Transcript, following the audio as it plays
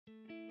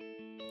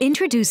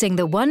Introducing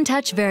the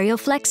OneTouch Verio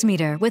Flex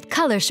meter with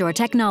ColorSure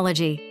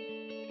technology.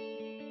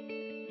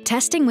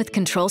 Testing with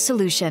control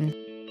solution.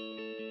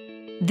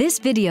 This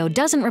video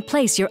doesn't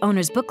replace your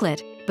owner's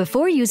booklet.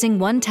 Before using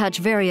OneTouch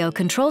Verio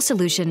control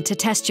solution to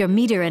test your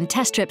meter and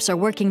test strips are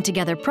working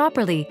together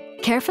properly,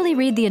 carefully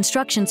read the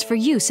instructions for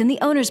use in the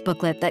owner's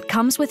booklet that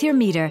comes with your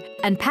meter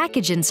and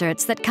package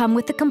inserts that come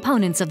with the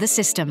components of the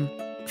system.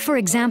 For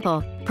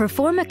example,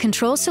 perform a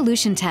control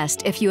solution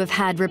test if you have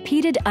had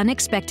repeated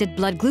unexpected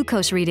blood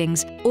glucose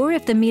readings or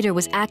if the meter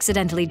was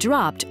accidentally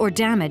dropped or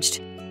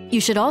damaged. You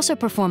should also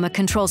perform a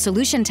control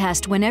solution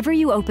test whenever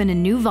you open a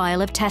new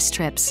vial of test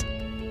strips.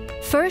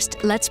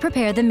 First, let's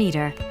prepare the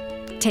meter.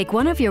 Take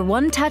one of your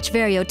OneTouch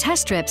Verio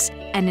test strips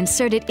and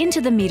insert it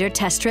into the meter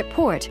test strip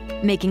port,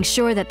 making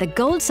sure that the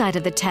gold side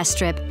of the test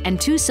strip and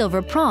two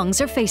silver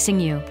prongs are facing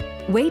you.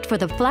 Wait for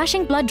the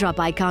flashing blood drop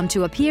icon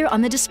to appear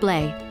on the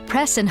display.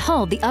 Press and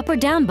hold the up or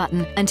down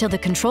button until the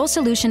control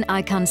solution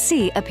icon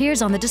C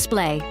appears on the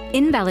display.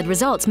 Invalid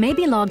results may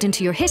be logged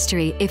into your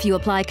history if you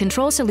apply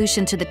control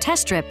solution to the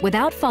test strip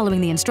without following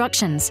the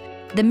instructions.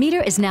 The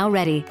meter is now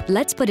ready.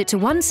 Let's put it to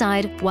one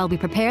side while we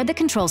prepare the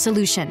control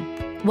solution.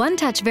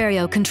 OneTouch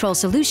Verio control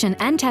solution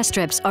and test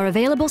strips are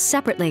available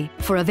separately.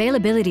 For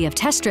availability of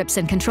test strips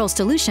and control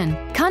solution,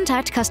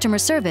 contact customer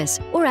service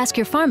or ask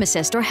your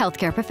pharmacist or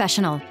healthcare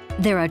professional.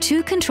 There are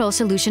two control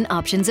solution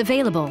options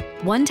available: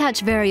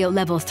 OneTouch Verio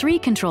Level 3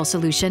 control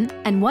solution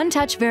and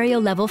OneTouch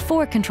Verio Level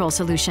 4 control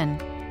solution.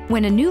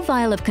 When a new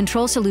vial of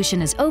control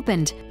solution is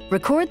opened,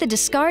 record the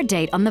discard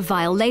date on the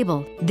vial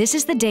label. This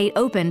is the date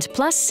opened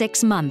plus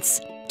 6 months.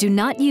 Do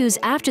not use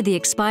after the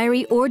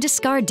expiry or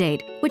discard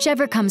date,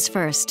 whichever comes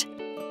first.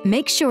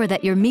 Make sure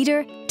that your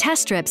meter,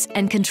 test strips,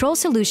 and control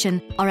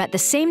solution are at the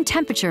same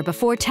temperature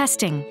before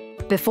testing.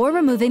 Before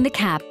removing the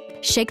cap,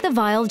 shake the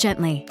vial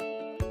gently.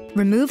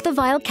 Remove the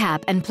vial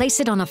cap and place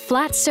it on a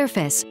flat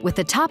surface with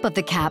the top of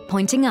the cap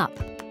pointing up.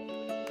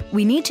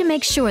 We need to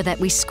make sure that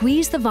we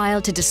squeeze the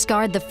vial to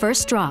discard the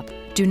first drop.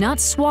 Do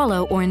not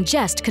swallow or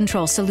ingest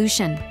control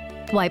solution.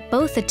 Wipe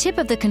both the tip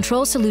of the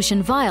control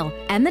solution vial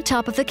and the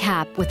top of the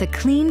cap with a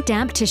clean,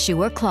 damp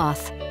tissue or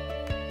cloth.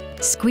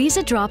 Squeeze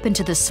a drop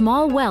into the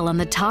small well on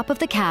the top of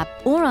the cap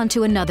or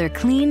onto another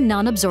clean,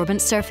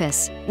 non-absorbent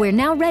surface. We're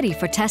now ready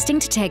for testing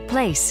to take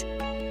place.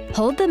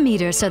 Hold the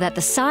meter so that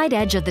the side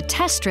edge of the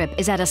test strip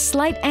is at a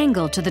slight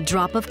angle to the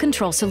drop of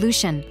control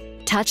solution.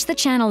 Touch the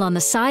channel on the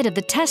side of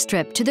the test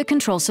strip to the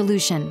control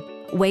solution.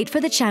 Wait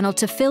for the channel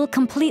to fill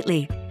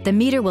completely. The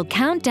meter will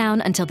count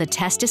down until the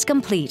test is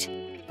complete.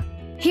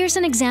 Here's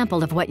an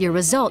example of what your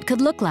result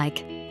could look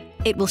like.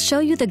 It will show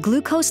you the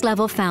glucose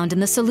level found in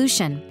the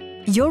solution.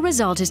 Your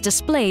result is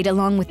displayed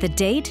along with the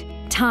date,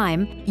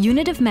 time,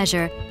 unit of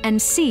measure,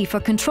 and C for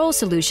control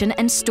solution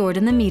and stored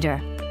in the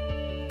meter.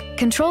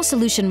 Control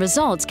solution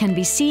results can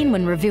be seen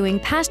when reviewing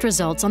past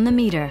results on the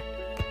meter.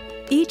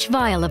 Each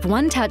vial of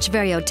OneTouch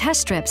Verio test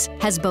strips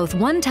has both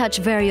OneTouch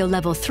Verio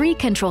Level 3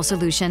 control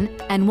solution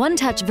and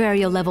OneTouch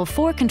Verio Level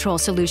 4 control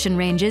solution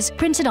ranges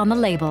printed on the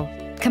label.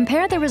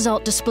 Compare the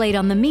result displayed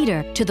on the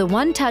meter to the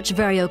OneTouch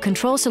Verio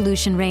control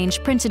solution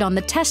range printed on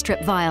the test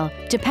strip vial,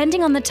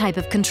 depending on the type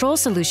of control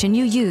solution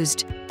you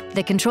used.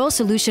 The control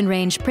solution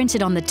range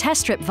printed on the test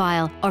strip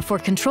vial are for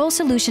control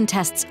solution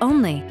tests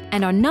only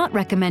and are not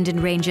recommended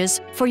ranges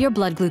for your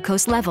blood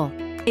glucose level.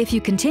 If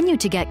you continue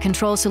to get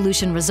control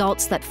solution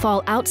results that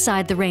fall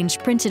outside the range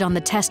printed on the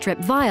test strip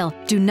vial,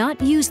 do not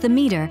use the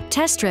meter,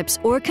 test strips,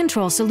 or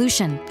control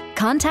solution.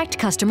 Contact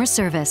customer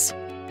service.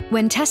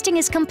 When testing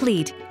is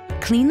complete,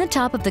 clean the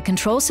top of the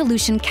control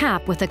solution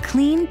cap with a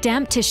clean,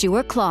 damp tissue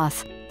or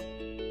cloth.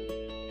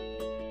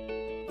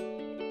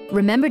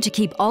 Remember to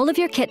keep all of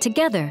your kit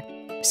together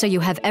so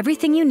you have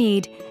everything you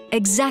need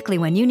exactly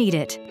when you need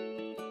it.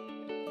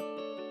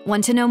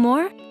 Want to know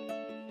more?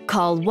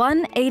 Call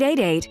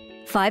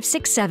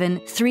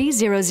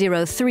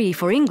 1-888-567-3003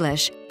 for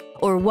English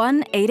or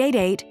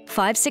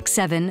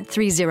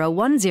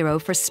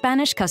 1-888-567-3010 for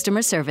Spanish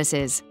customer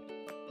services.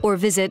 Or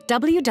visit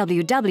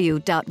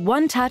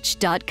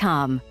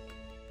www.onetouch.com.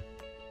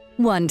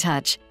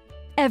 OneTouch.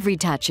 Every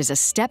touch is a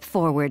step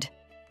forward.